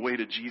leading the way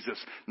to Jesus,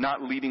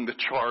 not leading the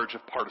charge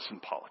of partisan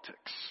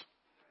politics.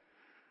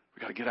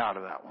 We got to get out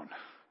of that one.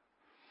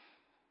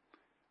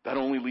 That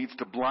only leads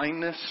to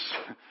blindness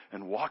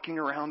and walking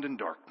around in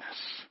darkness.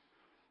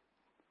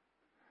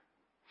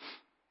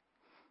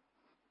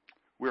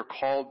 We're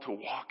called to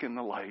walk in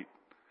the light,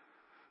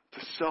 to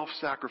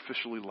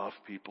self-sacrificially love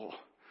people,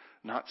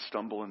 not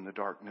stumble in the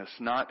darkness,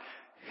 not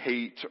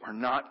hate or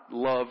not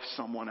love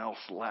someone else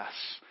less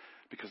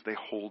because they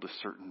hold a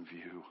certain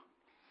view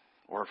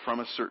or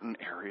from a certain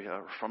area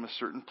or from a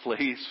certain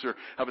place or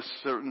have a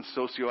certain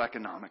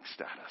socioeconomic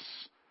status.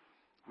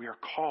 We are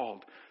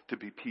called to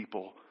be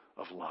people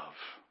of love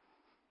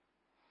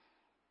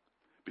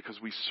because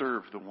we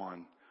serve the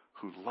one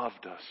who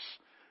loved us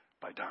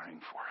by dying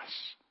for us.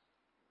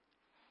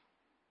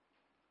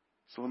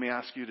 So let me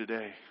ask you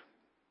today,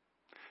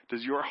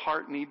 does your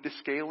heart need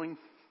descaling?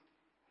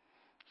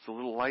 Is a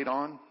little light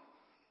on?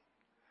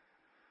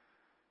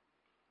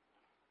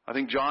 I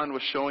think John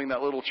was showing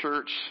that little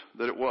church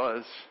that it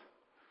was.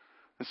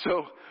 And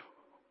so,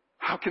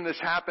 how can this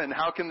happen?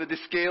 How can the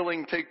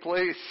descaling take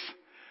place?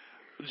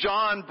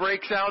 John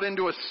breaks out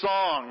into a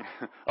song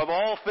of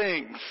all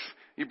things.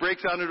 He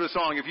breaks out into a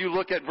song. If you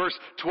look at verse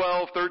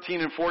 12, 13,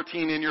 and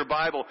 14 in your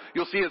Bible,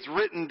 you'll see it's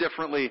written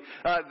differently.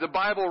 The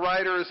Bible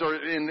writers, or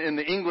in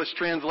the English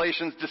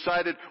translations,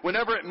 decided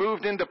whenever it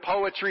moved into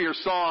poetry or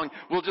song,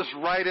 we'll just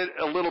write it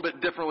a little bit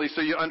differently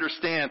so you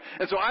understand.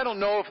 And so I don't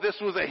know if this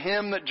was a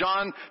hymn that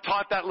John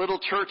taught that little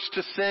church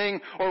to sing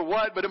or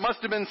what, but it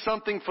must have been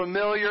something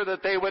familiar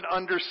that they would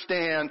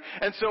understand.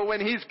 And so when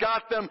he's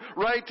got them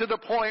right to the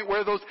point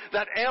where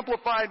that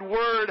amplified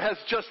word has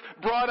just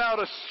brought out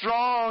a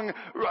strong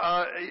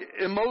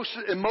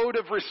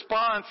emotive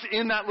response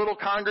in that little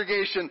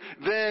congregation,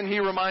 then he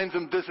reminds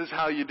them, this is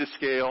how you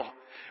descale.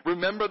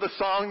 Remember the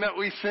song that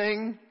we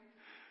sing?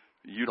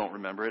 You don't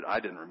remember it. I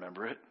didn't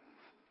remember it.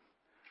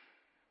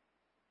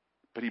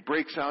 But he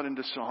breaks out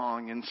into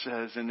song and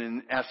says, and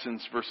in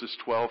essence, verses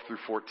 12 through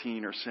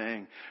 14 are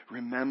saying,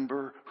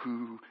 remember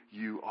who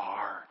you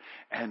are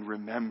and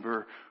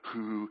remember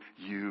who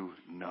you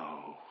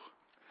know.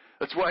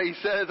 That's why he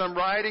says, I'm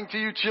writing to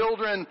you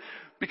children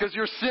because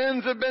your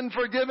sins have been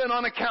forgiven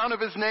on account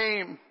of his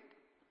name.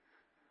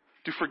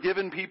 Do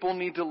forgiven people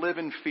need to live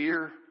in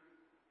fear?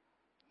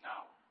 No.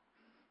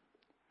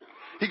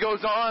 He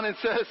goes on and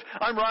says,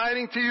 I'm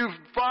writing to you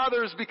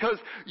fathers because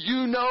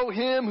you know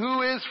him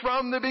who is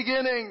from the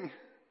beginning.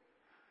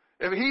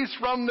 If he's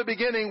from the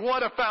beginning,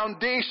 what a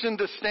foundation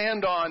to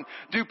stand on.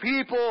 Do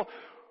people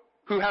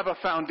who have a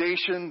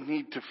foundation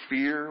need to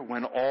fear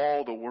when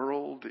all the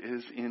world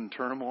is in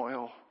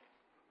turmoil?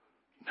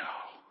 No.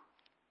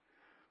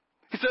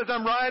 He says,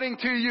 I'm writing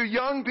to you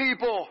young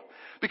people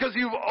because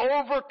you've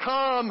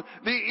overcome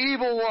the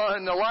evil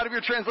one. A lot of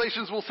your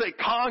translations will say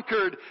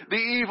conquered the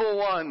evil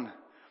one.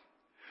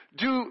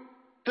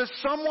 Does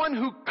someone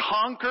who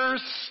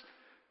conquers,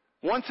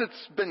 once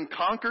it's been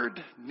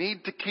conquered,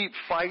 need to keep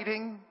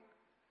fighting?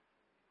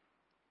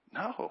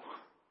 No.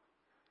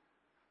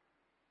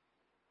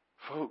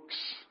 Folks,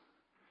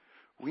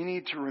 we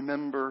need to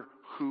remember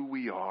who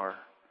we are,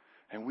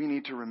 and we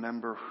need to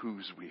remember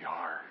whose we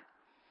are,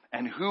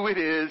 and who it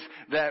is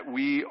that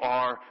we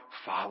are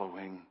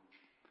following,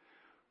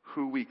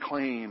 who we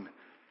claim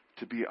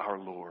to be our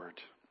Lord.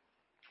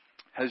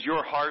 Has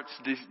your heart's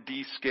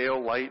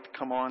descale light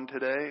come on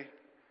today?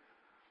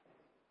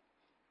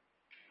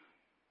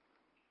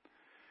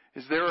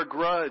 Is there a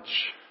grudge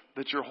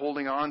that you're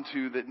holding on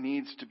to that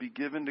needs to be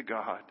given to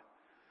God?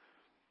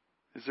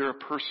 Is there a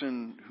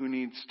person who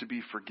needs to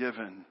be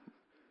forgiven?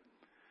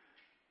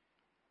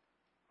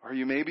 Are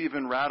you maybe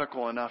even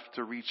radical enough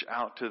to reach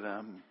out to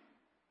them?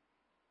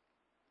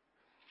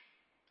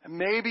 And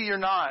maybe you're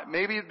not.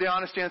 Maybe the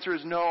honest answer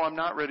is no, I'm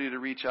not ready to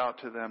reach out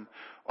to them.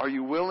 Are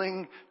you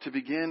willing to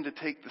begin to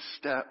take the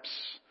steps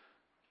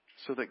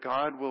so that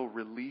God will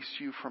release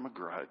you from a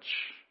grudge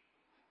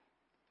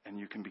and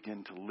you can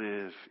begin to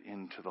live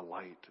into the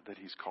light that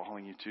He's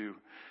calling you to?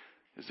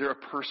 Is there a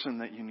person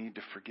that you need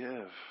to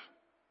forgive?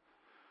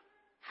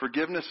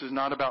 Forgiveness is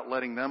not about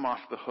letting them off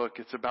the hook.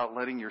 It's about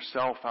letting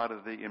yourself out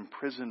of the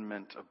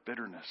imprisonment of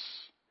bitterness.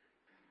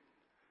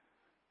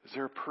 Is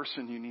there a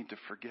person you need to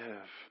forgive?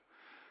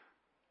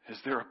 Is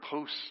there a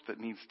post that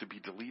needs to be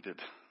deleted?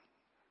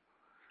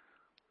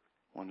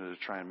 Wanted to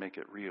try and make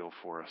it real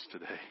for us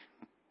today.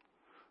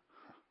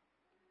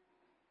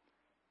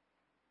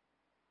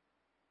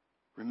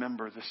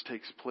 Remember, this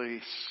takes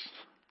place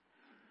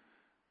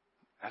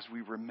as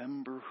we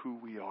remember who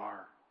we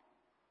are.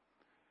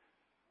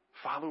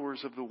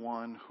 Followers of the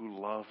one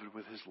who loved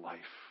with his life.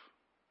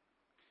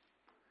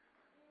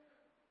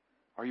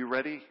 Are you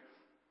ready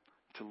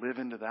to live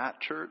into that,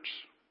 church?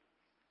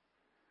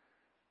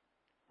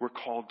 We're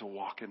called to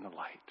walk in the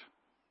light.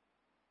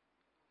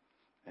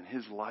 And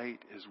his light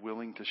is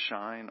willing to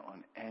shine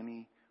on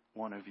any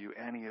one of you,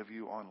 any of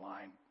you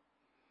online.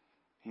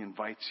 He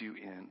invites you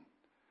in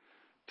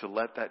to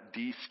let that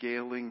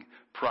descaling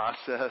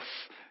process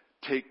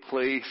take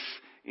place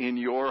in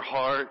your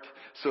heart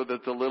so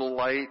that the little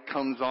light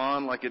comes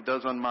on like it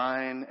does on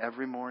mine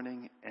every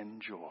morning.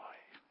 Enjoy.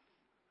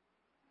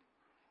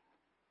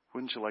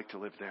 Wouldn't you like to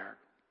live there?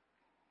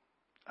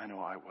 I know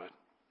I would.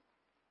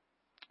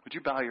 Would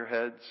you bow your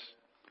heads?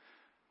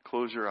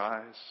 Close your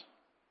eyes.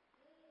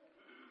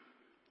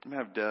 I'm going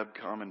to have Deb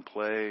come and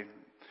play.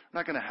 I'm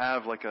not going to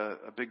have like a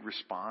big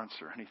response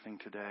or anything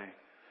today,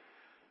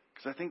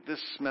 because I think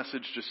this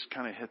message just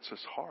kind of hits us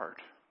hard.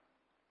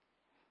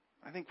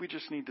 I think we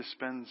just need to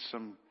spend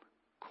some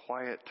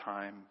quiet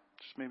time,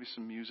 just maybe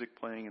some music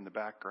playing in the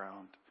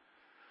background,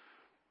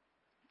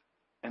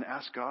 and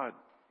ask God,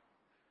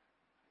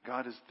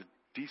 God, is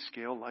the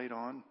descale light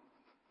on?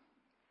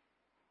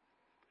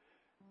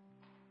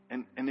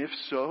 And if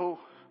so,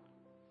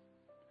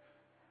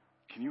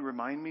 can you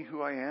remind me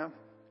who I am?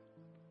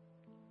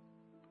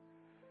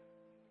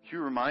 Can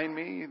you remind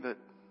me that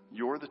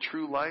you're the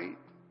true light?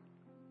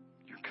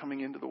 You're coming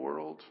into the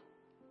world.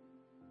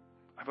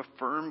 I have a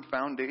firm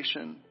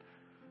foundation.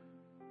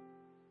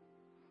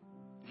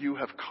 You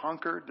have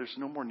conquered. There's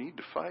no more need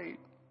to fight.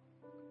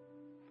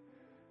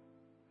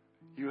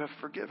 You have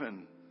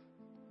forgiven.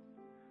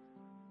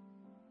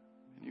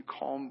 And you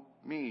call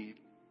me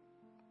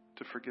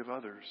to forgive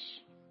others.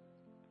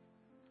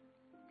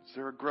 Is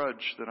there a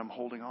grudge that I'm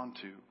holding on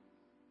to?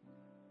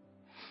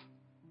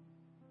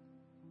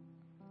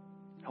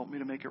 Help me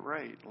to make it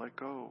right. Let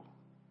go.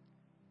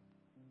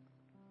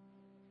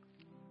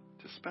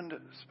 Just spend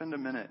a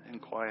minute in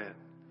quiet.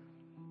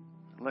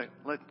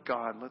 Let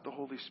God, let the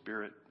Holy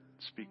Spirit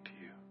speak to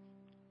you.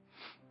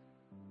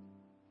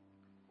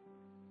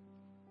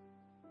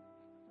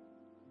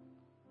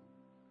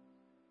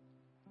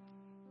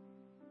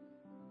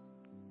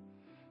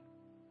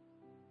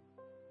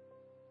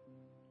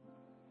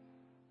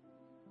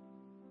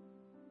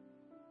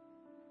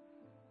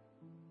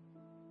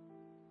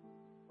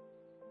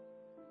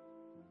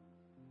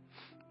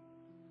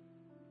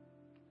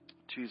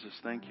 Jesus,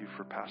 thank you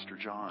for Pastor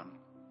John,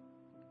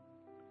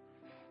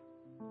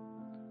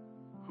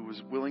 who was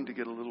willing to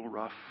get a little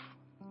rough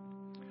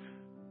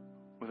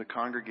with a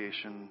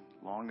congregation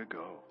long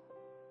ago.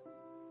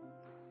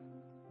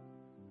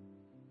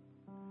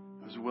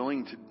 He was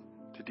willing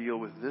to deal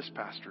with this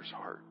pastor's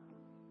heart.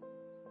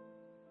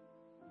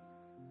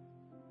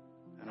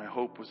 And I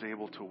hope was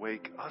able to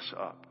wake us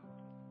up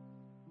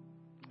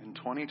in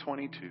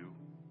 2022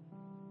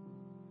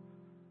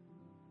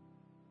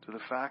 to the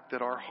fact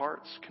that our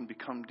hearts can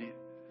become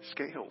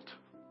scaled.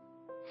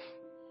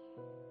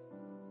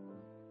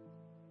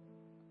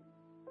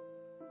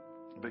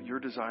 But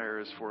your desire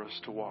is for us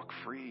to walk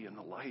free in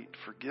the light,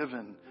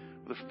 forgiven,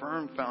 with a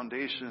firm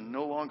foundation,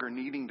 no longer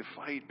needing to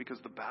fight because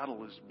the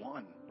battle is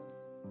won.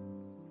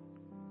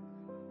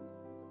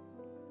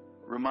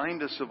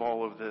 Remind us of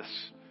all of this.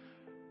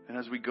 And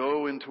as we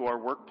go into our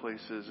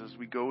workplaces, as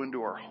we go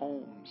into our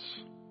homes,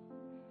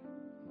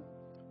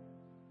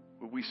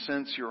 will we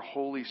sense your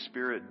Holy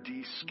Spirit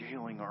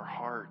descaling our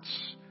hearts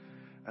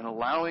and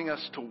allowing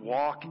us to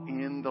walk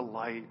in the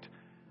light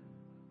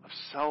of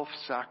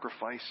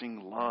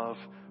self-sacrificing love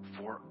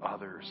for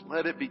others.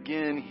 Let it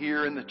begin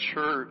here in the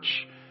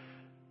church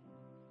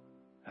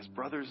as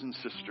brothers and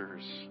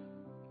sisters.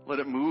 Let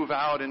it move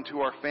out into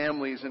our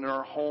families and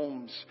our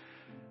homes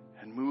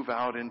and move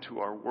out into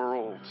our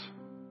world,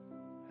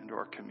 into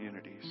our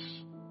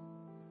communities.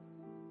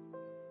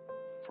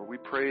 For we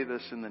pray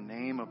this in the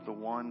name of the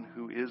one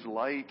who is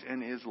light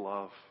and is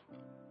love.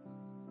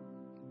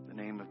 In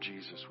the name of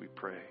Jesus we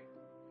pray.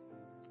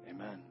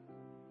 Amen.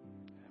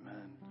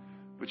 Amen.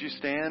 Would you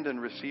stand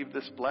and receive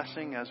this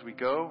blessing as we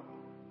go?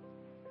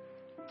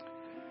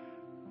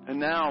 And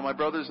now, my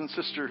brothers and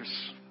sisters,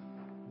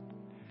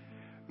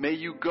 may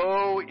you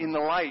go in the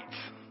light.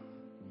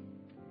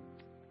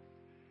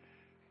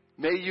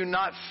 May you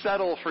not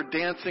settle for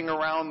dancing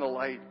around the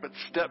light, but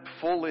step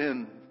full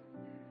in.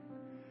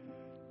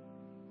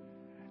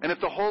 And if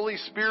the Holy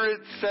Spirit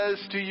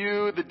says to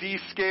you, the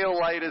descale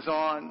light is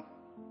on,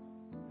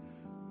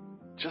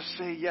 just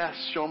say yes,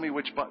 show me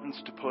which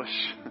buttons to push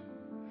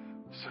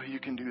so you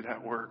can do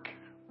that work.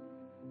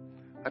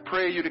 I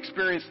pray you'd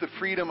experience the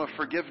freedom of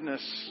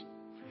forgiveness.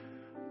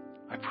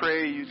 I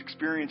pray you'd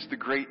experience the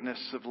greatness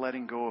of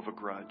letting go of a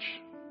grudge.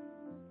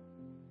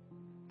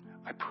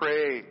 I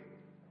pray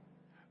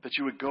that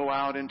you would go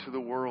out into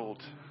the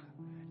world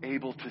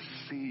able to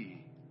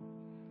see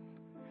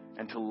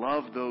and to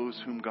love those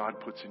whom God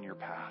puts in your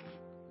path.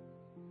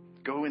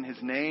 Go in His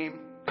name,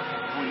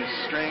 go in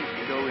His strength,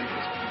 and go in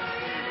His peace.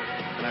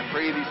 And I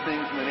pray these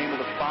things in the name of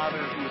the Father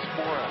who is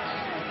for us,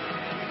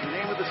 in the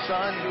name of the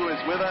Son who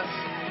is with us,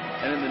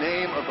 and in the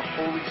name of the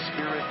Holy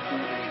Spirit who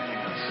is in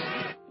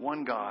us.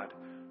 One God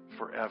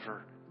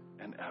forever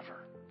and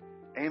ever.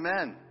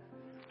 Amen.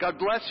 God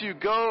bless you.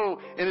 Go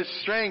in His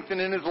strength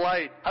and in His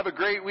light. Have a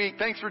great week.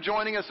 Thanks for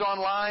joining us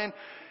online.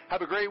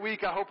 Have a great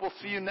week. I hope we'll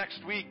see you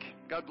next week.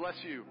 God bless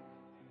you.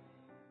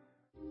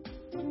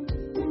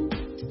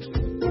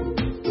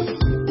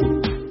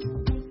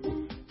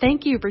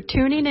 Thank you for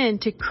tuning in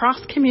to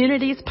Cross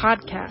Communities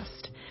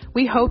Podcast.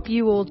 We hope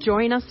you will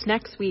join us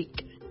next week.